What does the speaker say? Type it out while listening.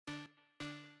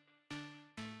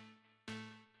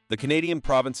The Canadian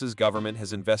province's government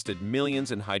has invested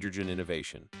millions in hydrogen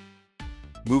innovation,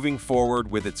 moving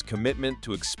forward with its commitment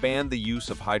to expand the use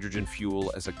of hydrogen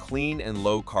fuel as a clean and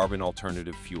low-carbon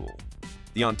alternative fuel.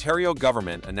 The Ontario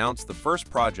government announced the first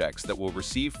projects that will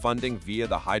receive funding via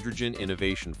the Hydrogen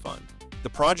Innovation Fund. The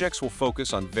projects will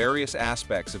focus on various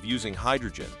aspects of using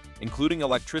hydrogen, including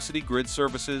electricity grid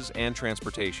services and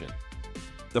transportation.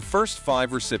 The first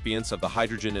 5 recipients of the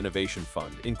Hydrogen Innovation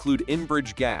Fund include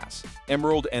Enbridge Gas,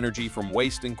 Emerald Energy from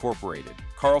Waste Incorporated,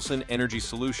 Carlson Energy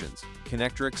Solutions,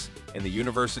 Kinectrics, and the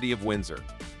University of Windsor.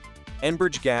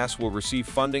 Enbridge Gas will receive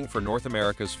funding for North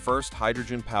America's first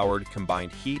hydrogen-powered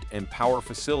combined heat and power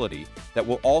facility that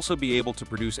will also be able to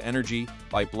produce energy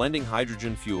by blending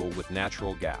hydrogen fuel with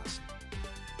natural gas.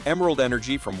 Emerald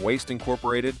Energy from Waste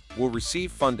Incorporated will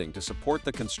receive funding to support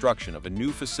the construction of a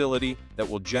new facility that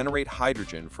will generate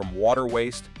hydrogen from water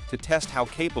waste to test how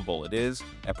capable it is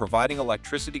at providing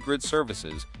electricity grid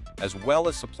services as well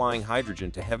as supplying hydrogen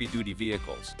to heavy-duty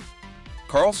vehicles.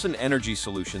 Carlson Energy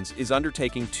Solutions is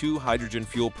undertaking 2 hydrogen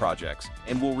fuel projects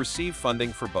and will receive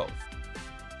funding for both.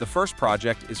 The first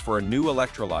project is for a new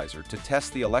electrolyzer to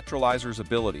test the electrolyzer's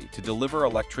ability to deliver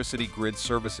electricity grid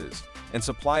services and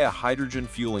supply a hydrogen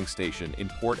fueling station in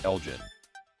Port Elgin.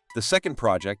 The second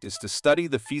project is to study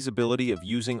the feasibility of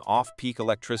using off-peak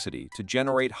electricity to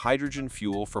generate hydrogen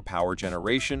fuel for power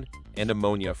generation and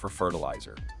ammonia for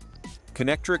fertilizer.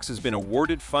 Kinectrics has been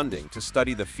awarded funding to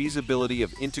study the feasibility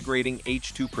of integrating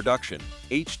H2 production,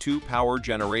 H2 power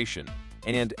generation,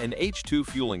 and an H2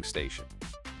 fueling station.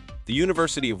 The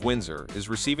University of Windsor is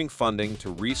receiving funding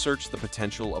to research the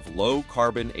potential of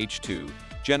low-carbon H2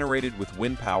 generated with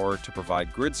wind power to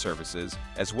provide grid services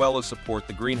as well as support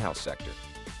the greenhouse sector.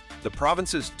 The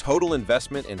province's total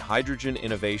investment in hydrogen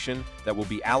innovation that will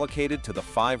be allocated to the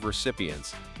 5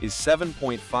 recipients is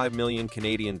 $7.5 million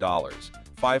Canadian dollars,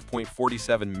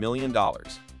 $5.47 million.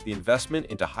 The investment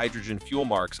into hydrogen fuel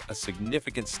marks a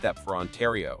significant step for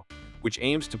Ontario, which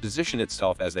aims to position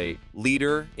itself as a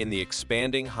leader in the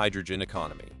expanding hydrogen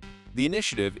economy. The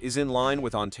initiative is in line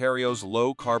with Ontario's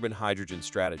low-carbon hydrogen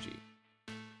strategy.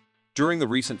 During the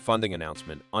recent funding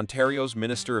announcement, Ontario's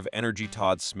Minister of Energy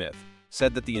Todd Smith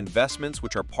said that the investments,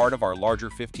 which are part of our larger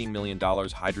 $15 million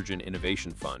Hydrogen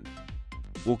Innovation Fund,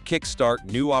 will kickstart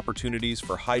new opportunities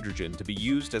for hydrogen to be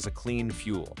used as a clean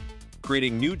fuel,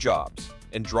 creating new jobs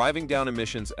and driving down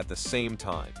emissions at the same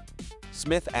time.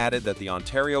 Smith added that the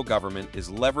Ontario government is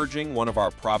leveraging one of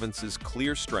our province's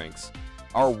clear strengths,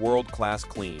 our world-class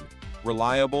clean,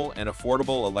 reliable, and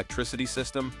affordable electricity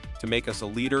system to make us a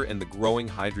leader in the growing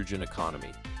hydrogen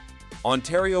economy.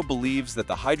 Ontario believes that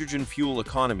the hydrogen fuel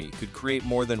economy could create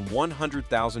more than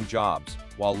 100,000 jobs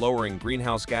while lowering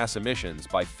greenhouse gas emissions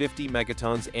by 50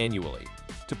 megatons annually.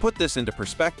 To put this into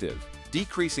perspective,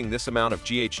 decreasing this amount of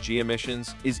GHG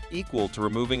emissions is equal to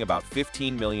removing about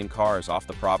 15 million cars off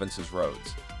the province's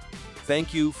roads.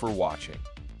 Thank you for watching.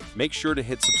 Make sure to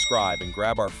hit subscribe and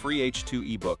grab our free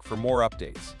H2 ebook for more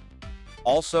updates.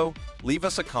 Also, leave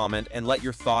us a comment and let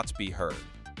your thoughts be heard.